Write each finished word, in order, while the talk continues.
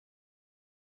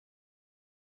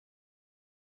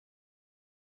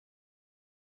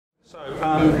So,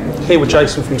 here with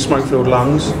Jason from Smoke-Filled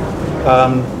Lungs.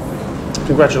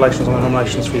 Congratulations on the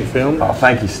nominations for your film. Oh,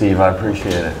 thank you, Steve. I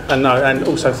appreciate it. And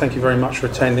also thank you very much for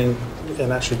attending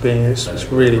and actually being here. It's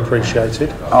really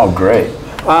appreciated. Oh, great.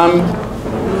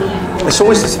 It's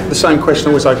always the same question I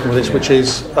always open with this, which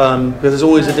is, because there's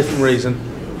always a different reason.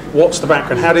 What's the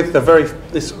background? How did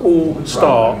this all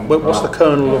start? What's the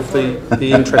kernel of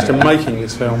the interest in making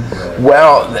this film?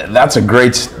 Well, that's a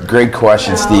great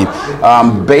question, Steve.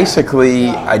 Basically,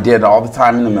 I did all the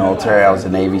time in the military. I was a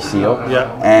Navy SEAL.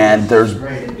 Yeah. And there's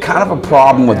kind of a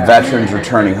problem with veterans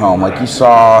returning home. Like you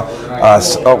saw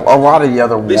a lot of the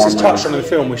other war This is movies. touched on in the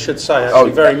film, we should say,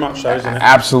 actually, very much so, isn't it?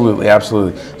 Absolutely,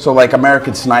 absolutely. So like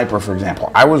American Sniper, for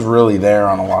example, I was really there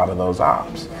on a lot of those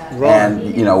ops. Right.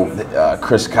 And, you know,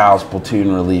 Chris Kyle's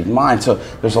platoon relieved mine. So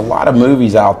there's a lot of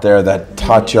movies out there that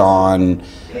touch on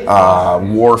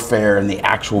warfare and the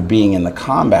actual being in the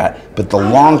combat, but the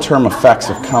long-term effects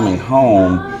of coming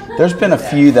home, there's been a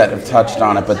few that have touched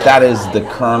on it, but that is the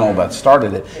kernel that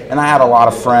started it. And I had a lot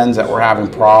of friends that were having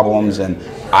problems, and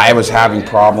I was having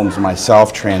problems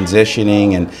myself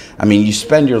transitioning. And I mean, you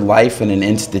spend your life in an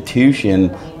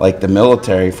institution like the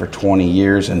military for 20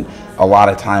 years and a lot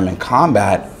of time in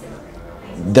combat.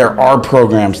 There are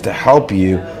programs to help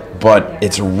you, but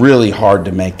it's really hard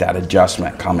to make that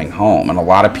adjustment coming home. And a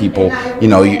lot of people, you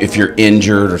know, if you're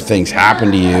injured or things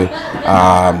happen to you,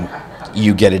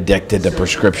 you get addicted to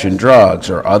prescription drugs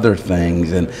or other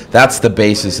things. And that's the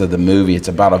basis of the movie. It's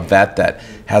about a vet that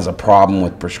has a problem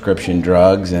with prescription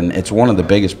drugs, and it's one of the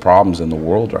biggest problems in the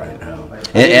world right now.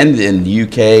 And in the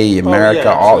UK,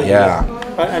 America,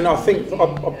 And I think,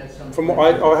 from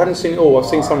what I hadn't seen it all, I've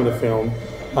seen some of the film.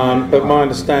 But my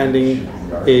understanding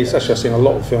is, actually I've seen a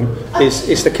lot of the film,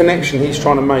 is the connection he's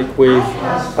trying to make with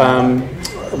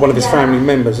one of his family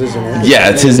members, isn't it? Yeah,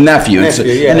 it's his nephew.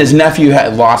 Yeah. And his nephew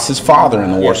had lost his father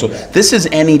in the war. So this is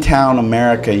any town,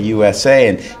 America, USA,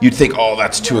 and you'd think, oh,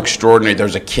 that's too extraordinary.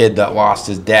 There's a kid that lost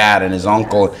his dad and his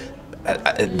uncle.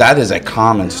 That is a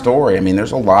common story. I mean,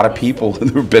 there's a lot of people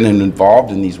who've been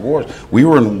involved in these wars. We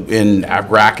were in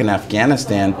Iraq and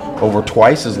Afghanistan over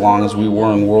twice as long as we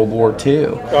were in World War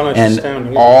II.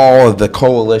 And all of the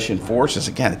coalition forces,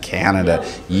 again, Canada,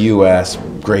 U.S.,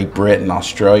 Great Britain,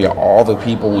 Australia, all the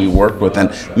people we worked with,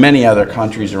 and many other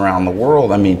countries around the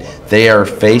world, I mean, they are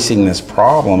facing this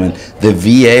problem, and the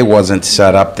VA wasn't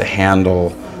set up to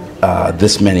handle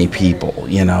this many people,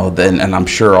 you know, and I'm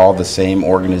sure all the same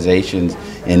organizations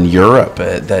in Europe,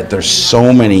 that there's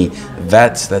so many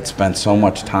vets that spend so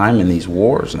much time in these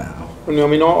wars now. I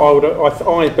mean,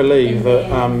 I believe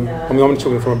that, I mean, I'm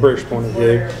talking from a British point of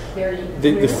view,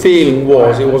 the feeling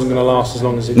was it wasn't going to last as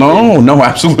long as it did. No,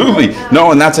 absolutely.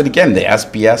 No, and that's it again, the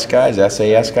SBS guys,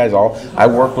 SAS guys, I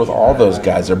work with all those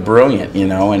guys. They're brilliant, you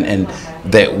know, and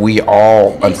that we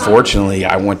all, unfortunately,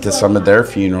 I went to some of their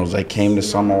funerals, I came to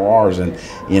some of ours, and,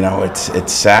 you know,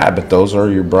 it's sad, but those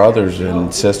are your brothers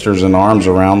and sisters in arms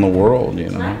around the world, you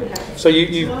know. So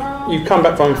you've come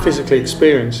back from physically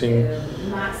experiencing,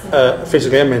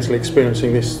 physically and mentally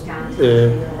experiencing this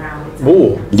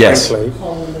war, yes. Frankly.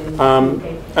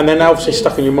 And then obviously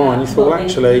stuck in your mind, you thought, well,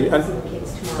 actually,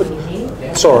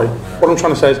 sorry, what I'm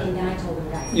trying to say is,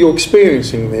 you're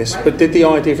experiencing this, but did the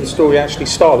idea for the story actually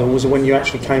start, or was it when you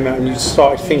actually came out and you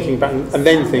started thinking back and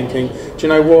then thinking, do you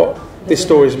know what, this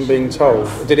story isn't being told?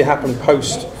 Did it happen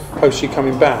post you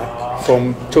coming back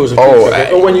from tours of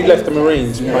duty, or when you left the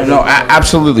Marines? No,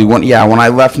 absolutely. When I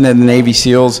left the Navy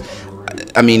SEALs,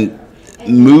 I mean,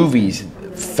 movies,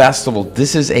 festival,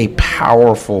 this is a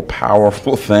powerful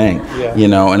thing, you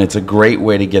know, and it's a great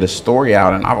way to get a story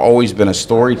out. And I've always been a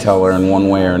storyteller in one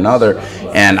way or another,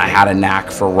 and I had a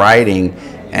knack for writing,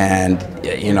 and,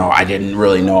 you know, I didn't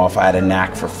really know if I had a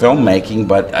knack for filmmaking,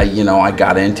 but, you know, I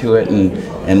got into it,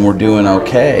 and we're doing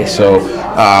okay. So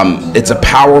it's a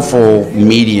powerful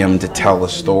medium to tell a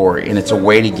story, and it's a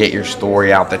way to get your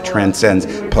story out that transcends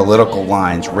political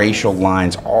lines, racial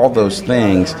lines, all those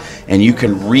things, and you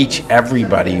can reach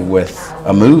everybody with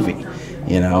a movie,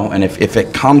 you know. And if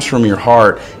it comes from your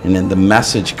heart, and then the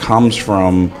message comes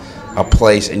from a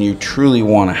place, and you truly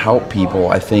want to help people,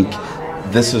 I think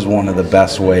this is one of the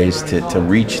best ways to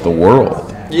reach the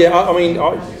world. Yeah, I mean,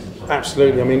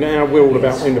 absolutely. I mean, now we're all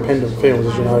about independent films,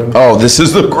 as you know. Oh, this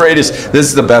is the greatest. This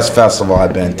is the best festival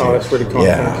I've been to. Oh, that's really kind.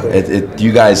 Yeah,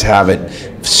 you guys have it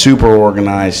super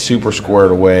organized, super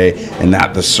squared away, and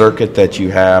that the circuit that you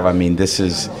have. I mean, this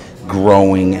is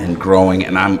growing and growing,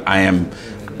 and I am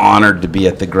honored to be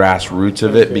at the grassroots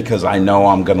of it, because I know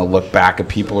I'm going to look back and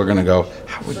people are going to go,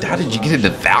 how did you get into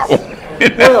that one?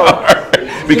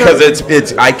 Because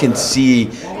it's I can see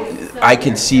I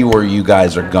can see where you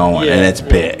guys are going, and it's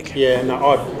big. Yeah,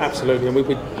 no, absolutely. And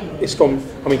it's gone.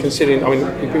 I mean, considering,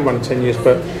 we've been running 10 years,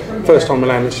 but first time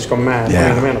Milan, it's just gone mad. Yeah. I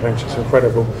mean, the amount of action is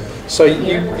incredible. So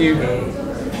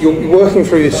you're working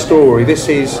through this story. This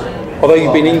is, although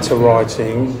you've been into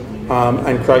writing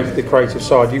and the creative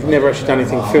side, you've never actually done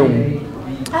anything film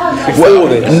before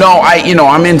this. No,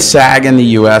 I'm in SAG in the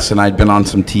U.S. and I've been on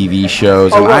some TV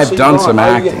shows and I've done some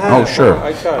acting. Oh, sure.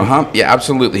 Okay. Yeah,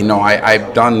 absolutely. No,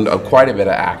 I've done quite a bit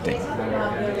of acting.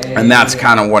 And that's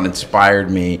kind of what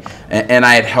inspired me. And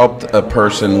I had helped a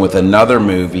person with another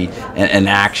movie, an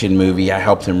action movie. I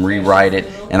helped him rewrite it,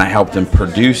 and I helped him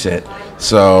produce it.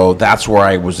 So that's where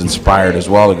I was inspired as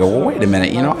well to go, well, wait a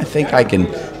minute, I think I can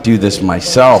do this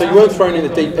myself. So you weren't thrown in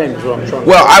the deep end, is what I'm trying to say.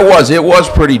 Well, I was. It was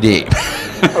pretty deep.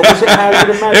 Was it how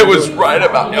you'd imagine? It was right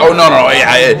about... Oh, no,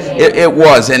 yeah, it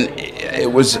was. And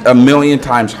it was a million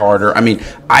times harder. I mean,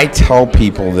 I tell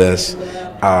people this,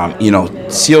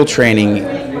 SEAL training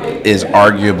is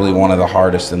arguably one of the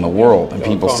hardest in the world, and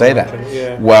people say that.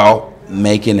 Yeah. Well,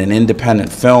 making an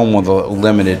independent film with a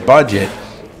limited budget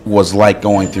was like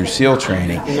going through SEAL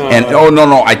training.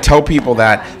 No, I tell people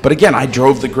that, but again, I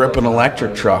drove the Grip and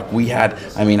electric truck.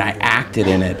 I acted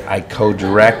in it, I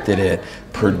co-directed it,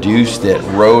 produced it,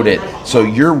 wrote it, so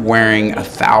you're wearing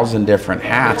 1,000 different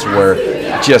hats where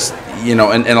just, and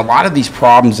a lot of these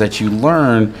problems that you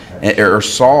learn or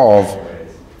solve,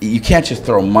 you can't just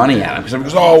throw money at them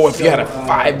because if you had a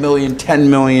 5 million, 10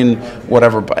 million,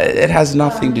 whatever, but it has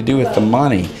nothing to do with the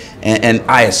money. And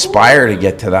I aspire to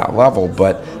get to that level,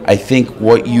 but I think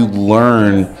what you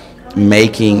learn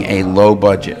making a low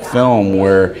budget film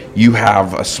where you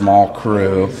have a small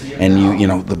crew and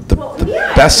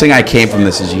the best thing I came from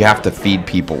this is you have to feed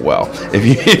people well.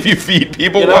 If you feed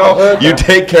people well, you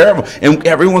take care of them. And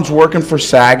everyone's working for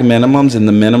SAG minimums and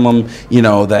the minimum,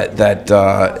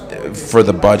 that for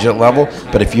the budget level.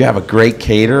 But if you have a great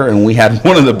caterer, and we had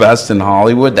one of the best in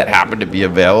Hollywood that happened to be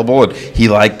available, and he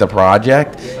liked the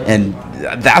project, and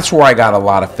that's where I got a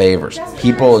lot of favors.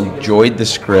 People enjoyed the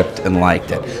script and liked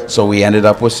it. So we ended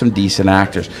up with some decent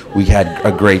actors. We had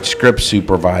a great script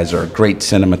supervisor, a great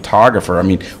cinematographer. I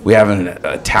mean, we have an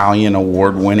Italian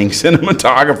award-winning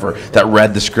cinematographer that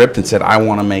read the script and said, I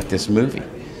want to make this movie.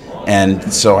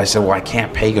 And so I said, well, I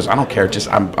can't pay. He goes, I don't care. Just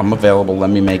I'm available. Let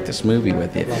me make this movie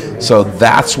with you. So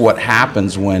that's what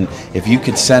happens if you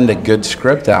could send a good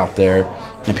script out there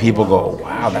and people go,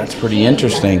 wow, that's pretty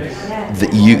interesting.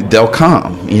 They'll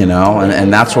come,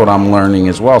 and that's what I'm learning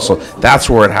as well. So that's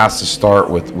where it has to start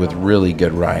with really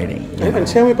good writing. And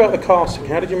tell me about the casting.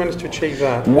 How did you manage to achieve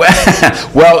that?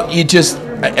 Well,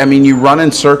 you run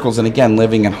in circles, and again,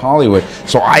 living in Hollywood.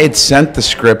 So I had sent the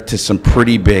script to some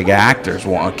pretty big actors,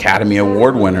 Academy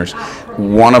Award winners.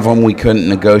 One of them we couldn't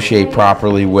negotiate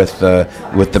properly with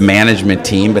the management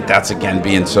team, but that's again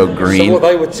being so green. So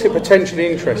they were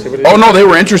potentially interested? Oh no, they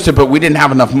were interested, but we didn't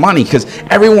have enough money because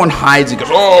everyone hides and goes,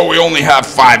 "Oh, we only have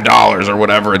 $5 or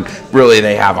whatever," and really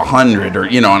they have 100 or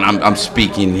and I'm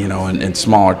speaking in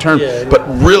smaller terms, but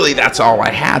really that's all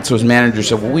I had. So his manager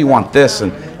said, "Well, we want this,"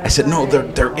 and I said, "No,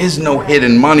 there is no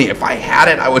hidden money. If I had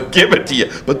it, I would give it to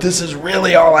you, but this is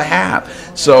really all I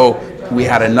have." So we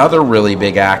had another really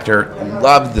big actor,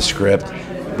 loved the script,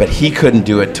 but he couldn't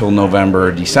do it till November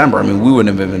or December. I mean, we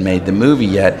wouldn't have even made the movie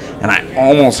yet, and I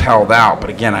almost held out. But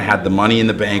again, I had the money in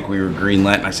the bank. We were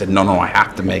greenlit, and I said, no, I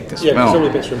have to make this film. Yeah, there's only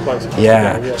bits in place.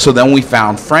 Yeah. So then we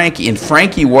found Frankie, and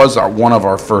Frankie was one of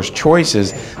our first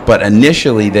choices, but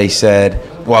initially they said,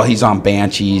 well, he's on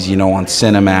Banshees, on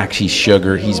Cinemax, he's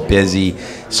sugar, he's busy.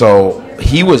 So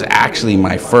he was actually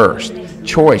my first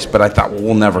choice, but I thought, well,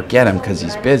 we'll never get him because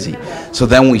he's busy. So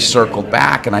then we circled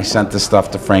back, and I sent the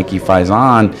stuff to Frankie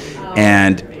Faison,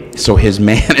 and so his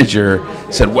manager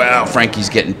said, well, Frankie's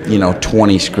getting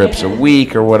 20 scripts a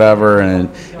week or whatever,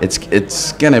 and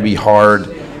it's gonna be hard,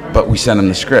 but we sent him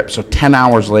the script. So 10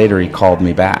 hours later he called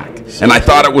me back, and I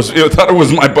thought it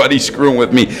was my buddy screwing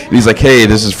with me, and he's like, hey,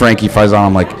 this is Frankie Faison.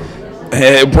 I'm like,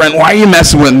 hey, Brent, why are you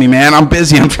messing with me, man? I'm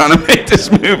busy. I'm trying to make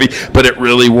this movie. But it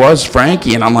really was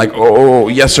Frankie. And I'm like, oh,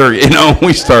 yes, sir.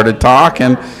 We started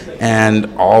talking. And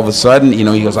all of a sudden,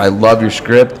 he goes, I love your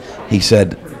script. He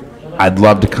said, I'd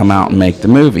love to come out and make the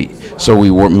movie. So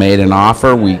we made an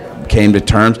offer. We came to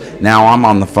terms. Now I'm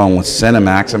on the phone with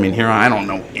Cinemax. I mean, here I don't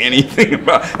know anything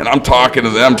about, and I'm talking to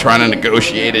them, trying to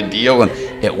negotiate a deal, and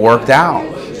it worked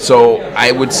out. So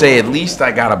I would say at least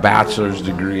I got a bachelor's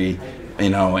degree,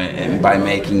 and by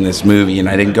making this movie, and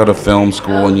I didn't go to film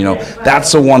school, and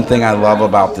that's the one thing I love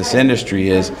about this industry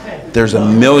is there's a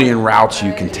million routes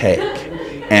you can take,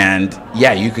 And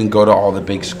yeah, you can go to all the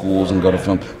big schools and go to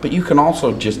film, but you can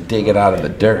also just dig it out of the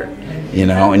dirt, you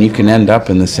know, and you can end up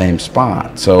in the same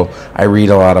spot. So I read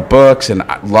a lot of books, and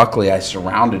luckily I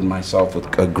surrounded myself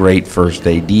with a great first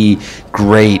AD,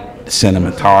 great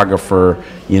cinematographer,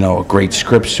 you know, a great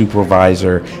script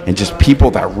supervisor, and just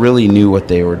people that really knew what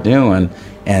they were doing.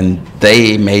 And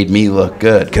they made me look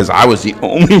good because I was the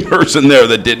only person there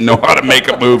that didn't know how to make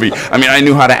a movie. I mean, I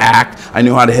knew how to act, I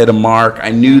knew how to hit a mark,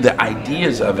 I knew the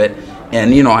ideas of it.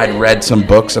 And, you know, I'd read some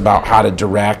books about how to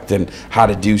direct and how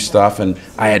to do stuff, and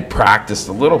I had practiced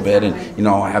a little bit. And, you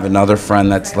know, I have another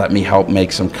friend that's let me help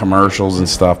make some commercials and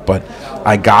stuff. But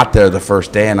I got there the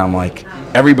first day, and I'm like,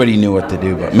 everybody knew what to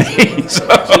do but me. So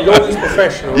you're all these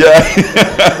professionals. Yeah.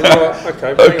 Like,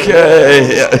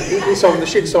 okay. Yeah. The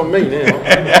shit's on me now.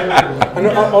 And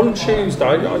on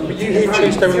Tuesday, were you here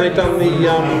Tuesday when they done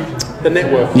the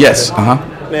network? Yes.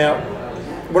 Now,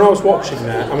 when I was watching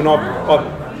that, I mean,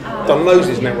 I've done loads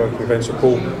of these networking events with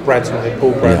Paul Brad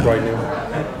right now,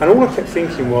 and all I kept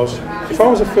thinking was, if I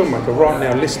was a filmmaker right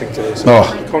now listening to this,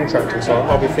 the contracting side,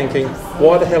 I'd be thinking,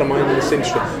 why the hell am I in this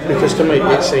industry? Because to me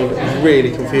it seemed really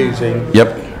confusing.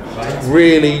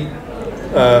 Really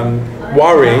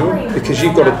worrying, because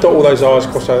you've got to dot all those I's,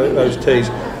 cross those T's.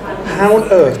 How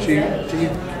on earth do you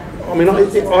I mean,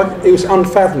 it was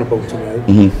unfathomable to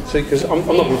me. So, because I'm not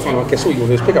going to find, I guess all you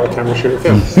want to do is pick up a camera, shoot a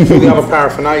film. All the other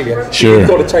paraphernalia. Sure. You've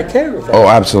got to take care of that. Oh,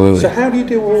 absolutely. So how do you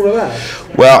do all of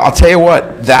that? Well, I'll tell you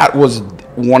what, that was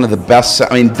one of the best.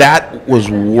 I mean, that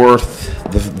was worth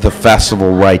the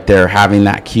festival right there, having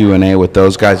that Q&A with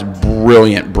those guys.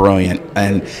 Brilliant.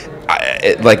 And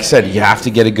like I said, you have to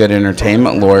get a good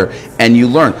entertainment lawyer, and you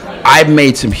learn. I've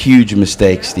made some huge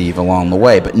mistakes, Steve, along the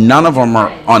way, but none of them are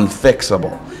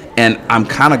unfixable. And I'm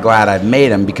kind of glad I've made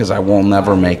them, because I will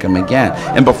never make them again.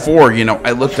 And before, you know,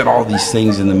 I looked at all these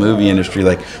things in the movie industry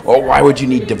like, oh, why would you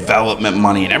need development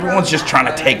money? And everyone's just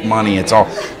trying to take money. It's all.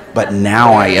 But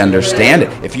now I understand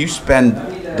it. If you spend,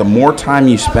 the more time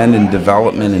you spend in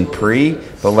development and pre,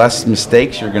 the less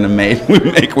mistakes you're going to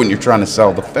make when you're trying to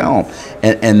sell the film.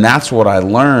 And that's what I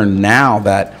learned now,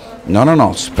 that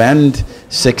no, spend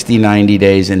 60, 90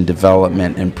 days in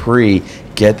development and pre,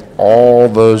 get all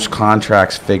those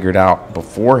contracts figured out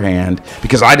beforehand,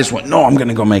 because I just went, no, I'm going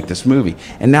to go make this movie.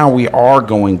 And now we are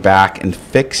going back and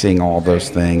fixing all those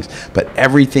things. But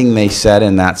everything they said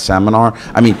in that seminar,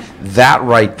 I mean, that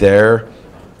right there,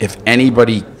 if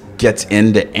anybody gets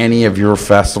into any of your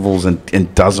festivals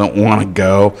and doesn't want to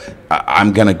go,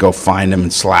 I'm going to go find them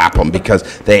and slap them,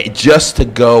 because they just to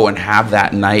go and have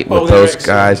that night with those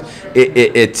guys,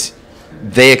 it's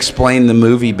they explain the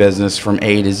movie business from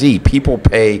A to Z. People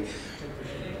pay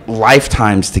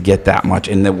lifetimes to get that much,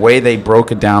 and the way they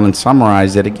broke it down and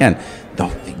summarized it, again,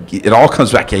 it all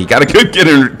comes back. Yeah, you got to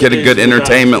get a good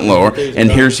entertainment lawyer,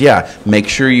 and here's make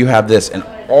sure you have this, and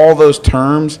all those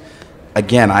terms.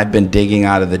 Again, I've been digging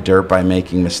out of the dirt by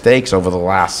making mistakes over the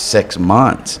last 6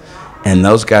 months, and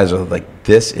those guys are like,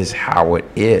 this is how it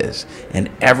is,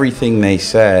 and everything they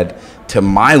said, to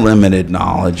my limited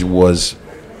knowledge, was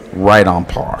right on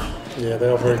par. Yeah, they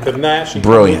are very good. And they actually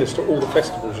brilliant to all the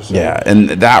festivals. Yeah, and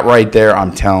that right there,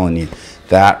 I'm telling you,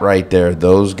 that right there,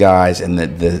 those guys and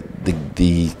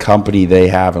the company they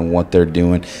have and what they're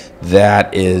doing,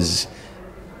 that is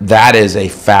a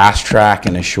fast track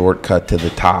and a shortcut to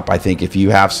the top. I think if you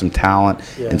have some talent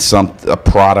and a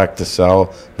product to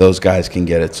sell, those guys can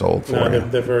get it sold for you.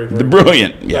 They're very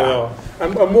brilliant. Yeah. They are.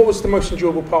 And what was the most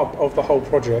enjoyable part of the whole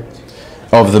project?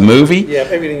 Of the movie? Yeah,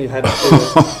 everything you had to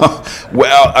do.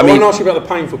 Well, I mean, I won't ask you about the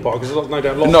painful part, because there's no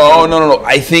doubt. No.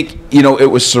 I think, it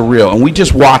was surreal, and we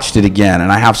just watched it again, and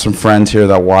I have some friends here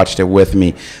that watched it with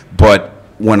me. But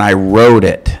when I wrote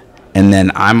it, and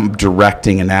then I'm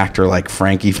directing an actor like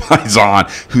Frankie Faison,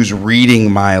 who's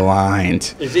reading my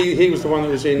lines. He was the one that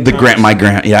was in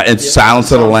it's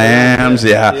Silence of the Lambs,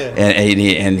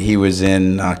 and he was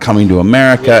in Coming to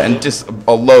America, and just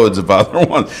loads of other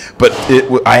ones. But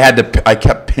I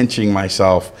kept pinching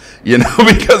myself,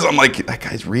 because I'm like, that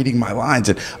guy's reading my lines,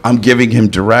 and I'm giving him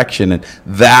direction, and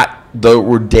there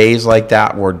were days like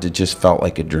that where it just felt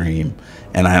like a dream.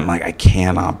 And I'm like, I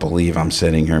cannot believe I'm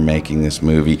sitting here making this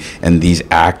movie. And these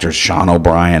actors, Sean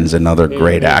O'Brien's another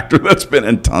great actor that's been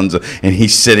in tons of, and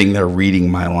he's sitting there reading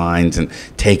my lines and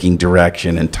taking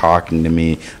direction and talking to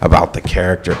me about the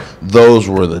character. Those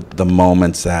were the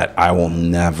moments that I will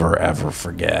never, ever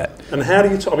forget. And how do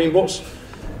you,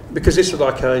 because this is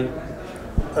like I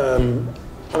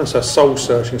don't say a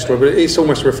soul-searching story, but it's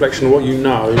almost a reflection of what you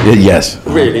know. Yes.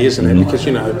 Really, isn't it? Because,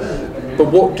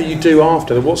 But what do you do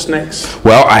after? What's next?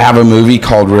 Well, I have a movie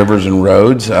called Rivers and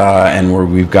Roads, and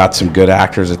we've got some good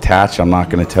actors attached. I'm not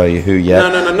going to tell you who yet.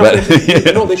 No, not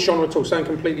this genre at all. Something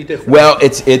completely different. Well,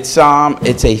 it's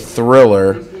a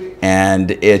thriller,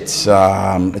 and it's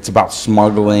about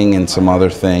smuggling and some other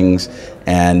things,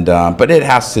 and but it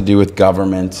has to do with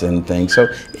governments and things. So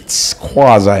it's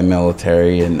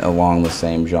quasi-military and along the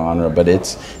same genre, but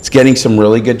it's getting some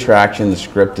really good traction. The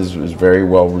script is very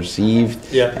well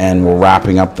received, and we're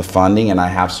wrapping up the funding, and I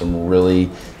have some really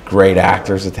great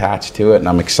actors attached to it, and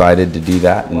I'm excited to do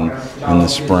that in the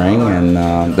spring.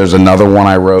 And there's another one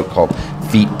I wrote called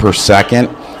Feet Per Second,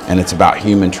 and it's about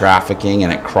human trafficking,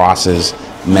 and it crosses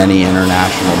many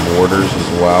international borders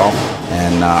as well.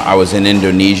 And I was in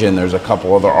Indonesia, and there's a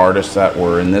couple other artists that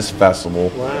were in this festival.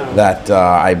 Wow. That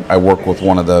I work with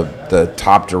one of the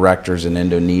top directors in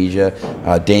Indonesia,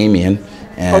 Damien.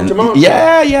 And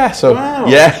yeah. So wow.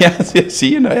 yeah.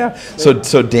 See,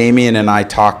 So Damien and I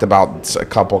talked about a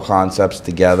couple concepts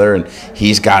together, and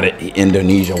he's got it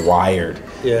Indonesia wired.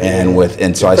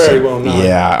 So I said,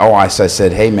 I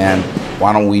said, hey man,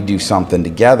 why don't we do something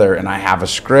together? And I have a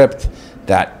script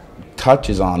that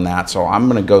touches on that, so I'm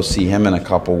going to go see him in a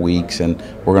couple weeks, and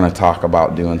we're going to talk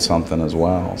about doing something as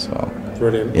well. So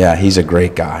brilliant. Yeah, he's a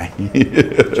great guy.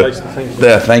 Jason, thank you.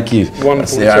 Yeah, thank you.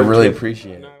 Wonderful. I really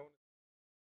appreciate it.